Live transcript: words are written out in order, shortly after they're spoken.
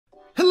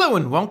Hello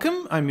and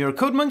welcome, I'm your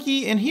Code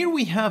Monkey, and here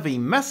we have a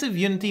massive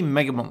Unity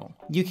Mega Bundle.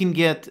 You can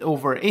get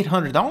over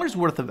 $800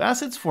 worth of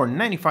assets for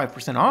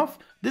 95% off.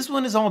 This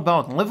one is all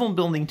about level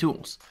building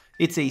tools.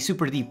 It's a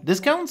super deep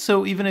discount,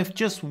 so even if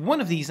just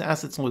one of these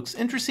assets looks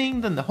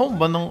interesting, then the whole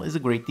bundle is a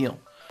great deal.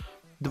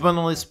 The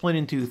bundle is split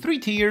into 3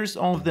 tiers,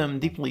 all of them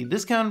deeply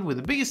discounted, with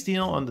the biggest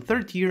deal on the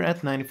 3rd tier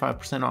at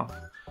 95% off.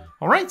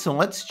 Alright, so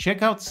let's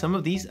check out some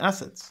of these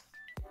assets.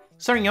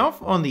 Starting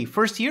off on the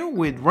 1st tier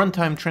with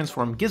Runtime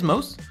Transform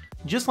Gizmos.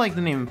 Just like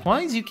the name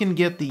implies, you can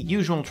get the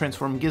usual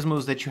transform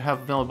gizmos that you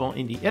have available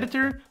in the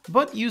editor,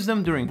 but use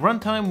them during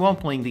runtime while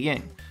playing the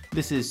game.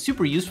 This is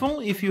super useful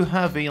if you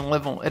have a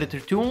level editor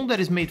tool that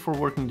is made for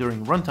working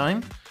during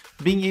runtime.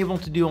 Being able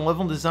to do a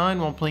level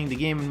design while playing the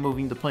game and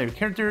moving the player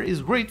character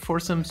is great for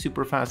some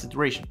super fast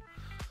iteration.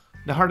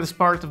 The hardest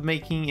part of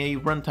making a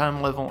runtime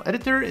level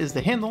editor is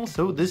the handle,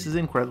 so this is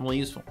incredibly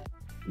useful.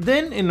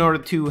 Then, in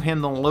order to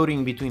handle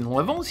loading between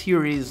levels,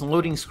 here is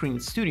Loading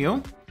Screen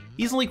Studio.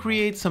 Easily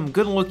create some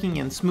good looking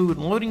and smooth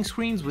loading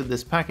screens with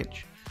this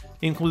package.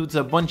 Includes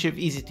a bunch of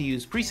easy to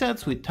use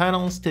presets with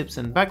titles, tips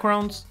and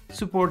backgrounds,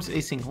 supports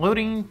async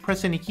loading,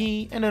 press any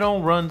key, and it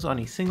all runs on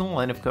a single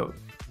line of code.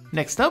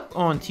 Next up,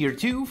 on tier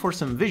 2 for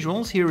some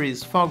visuals, here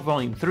is Fog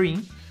Volume 3.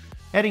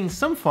 Adding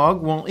some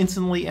fog will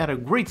instantly add a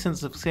great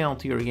sense of scale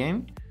to your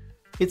game.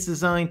 It's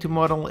designed to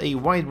model a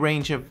wide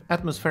range of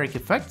atmospheric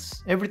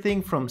effects,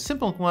 everything from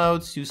simple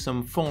clouds to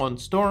some full-on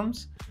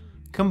storms,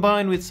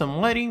 combined with some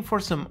lighting for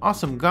some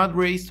awesome god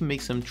rays to make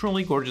some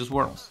truly gorgeous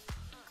worlds.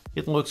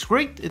 It looks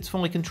great, it's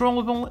fully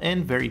controllable,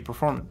 and very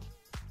performant.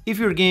 If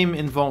your game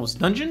involves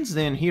dungeons,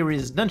 then here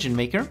is Dungeon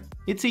Maker.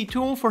 It's a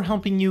tool for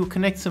helping you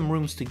connect some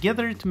rooms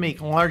together to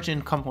make large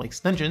and complex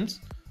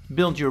dungeons.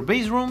 Build your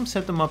base room,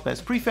 set them up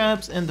as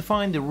prefabs, and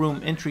define the room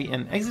entry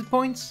and exit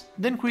points,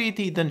 then create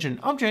a dungeon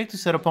object to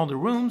set up all the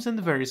rooms and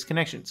the various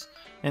connections.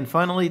 And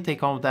finally,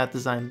 take all of that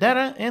design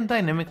data and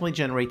dynamically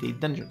generate a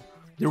dungeon.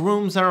 The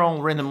rooms are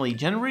all randomly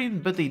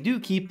generated, but they do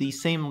keep the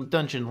same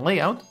dungeon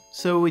layout,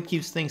 so it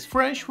keeps things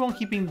fresh while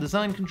keeping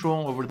design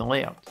control over the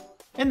layout.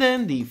 And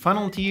then the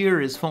final tier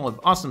is full of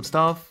awesome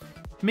stuff.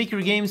 Make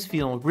your games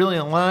feel really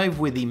alive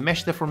with the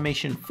Mesh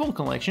Deformation Full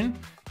Collection.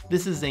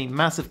 This is a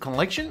massive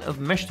collection of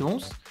mesh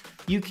tools.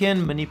 You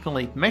can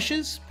manipulate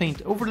meshes,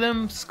 paint over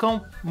them,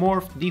 sculpt,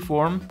 morph,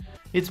 deform.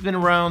 It's been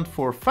around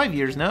for 5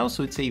 years now,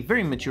 so it's a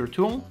very mature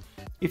tool.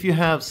 If you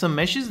have some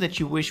meshes that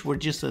you wish were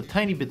just a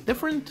tiny bit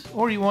different,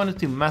 or you wanted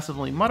to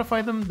massively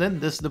modify them, then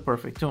this is the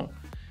perfect tool.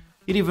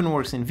 It even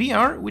works in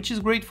VR, which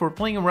is great for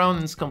playing around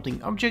and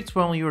sculpting objects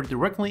while you're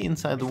directly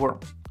inside the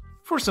world.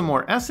 For some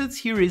more assets,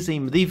 here is a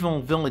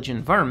medieval village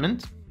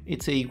environment.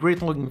 It's a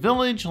great looking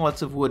village,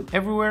 lots of wood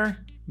everywhere.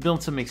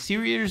 Build some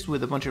exteriors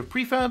with a bunch of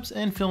prefabs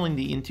and fill in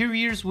the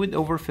interiors with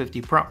over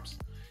 50 props.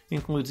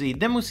 Includes a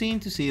demo scene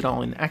to see it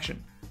all in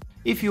action.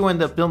 If you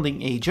end up building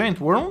a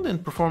giant world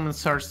and performance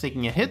starts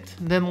taking a hit,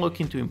 then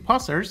look into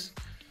Impostors.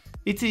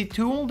 It's a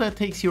tool that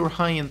takes your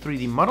high-end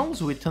 3D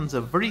models with tons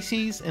of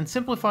vertices and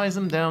simplifies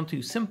them down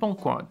to simple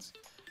quads.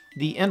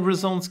 The end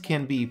results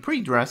can be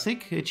pretty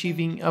drastic,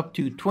 achieving up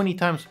to 20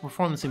 times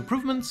performance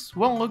improvements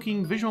while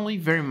looking visually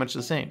very much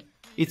the same.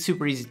 It's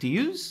super easy to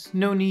use,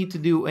 no need to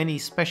do any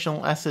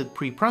special asset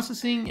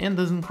pre-processing, and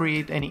doesn't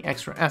create any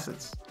extra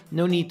assets.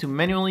 No need to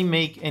manually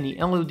make any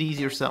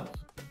LODs yourself.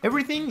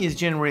 Everything is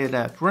generated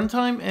at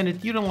runtime, and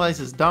it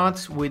utilizes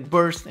dots with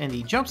burst and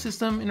the job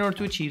system in order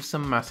to achieve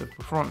some massive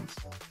performance.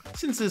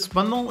 Since this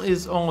bundle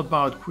is all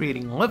about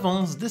creating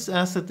levels, this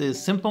asset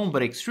is simple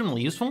but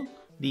extremely useful,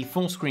 the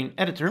Fullscreen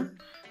Editor.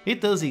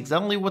 It does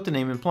exactly what the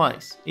name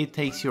implies. It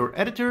takes your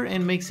editor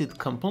and makes it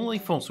completely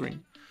full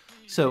screen.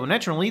 So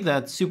naturally,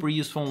 that's super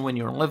useful when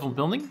you're level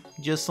building.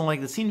 Just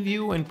select the scene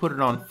view and put it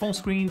on full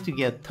screen to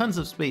get tons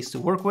of space to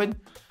work with.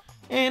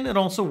 And it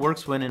also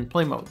works when in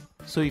play mode.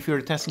 So if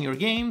you're testing your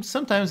game,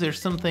 sometimes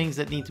there's some things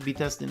that need to be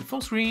tested in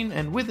full screen,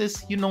 and with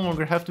this, you no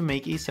longer have to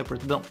make a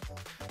separate build.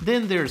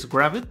 Then there's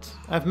Grabbit.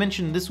 I've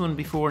mentioned this one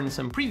before in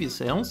some previous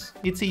sales.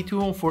 It's a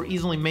tool for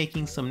easily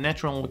making some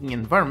natural looking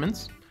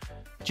environments.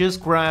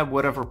 Just grab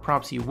whatever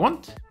props you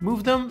want,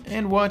 move them,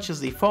 and watch as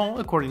they fall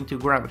according to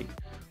gravity.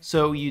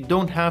 So you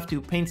don't have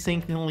to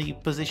painstakingly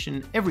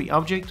position every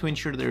object to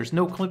ensure there's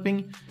no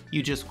clipping.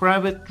 You just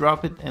grab it,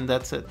 drop it, and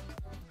that's it.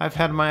 I've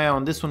had my eye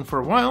on this one for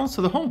a while,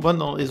 so the whole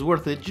bundle is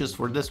worth it just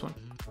for this one.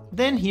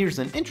 Then here's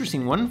an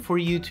interesting one for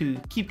you to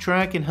keep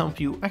track and help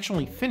you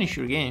actually finish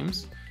your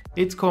games.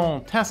 It's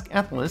called Task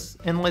Atlas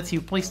and lets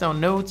you place down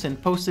notes and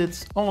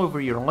post-its all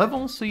over your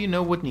level so you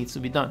know what needs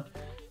to be done.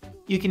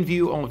 You can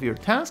view all of your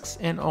tasks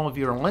and all of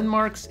your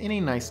landmarks in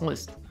a nice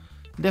list.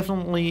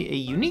 Definitely a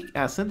unique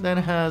asset that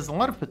has a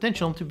lot of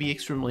potential to be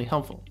extremely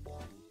helpful.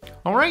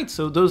 Alright,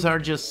 so those are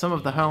just some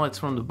of the highlights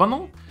from the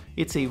bundle.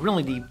 It's a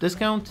really deep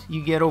discount.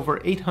 You get over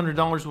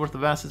 $800 worth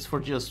of assets for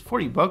just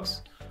 40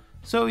 bucks.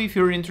 So if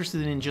you're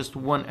interested in just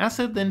one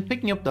asset, then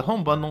picking up the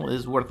home bundle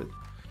is worth it.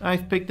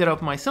 I've picked it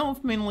up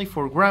myself mainly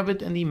for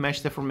Grabbit and the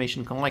Mesh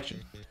Deformation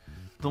collection.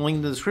 The link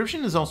in the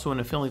description is also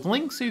an affiliate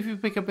link, so if you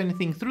pick up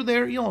anything through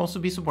there, you'll also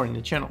be supporting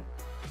the channel.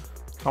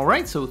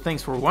 Alright, so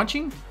thanks for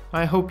watching.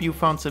 I hope you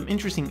found some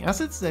interesting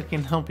assets that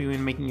can help you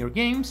in making your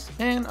games,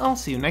 and I'll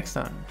see you next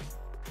time.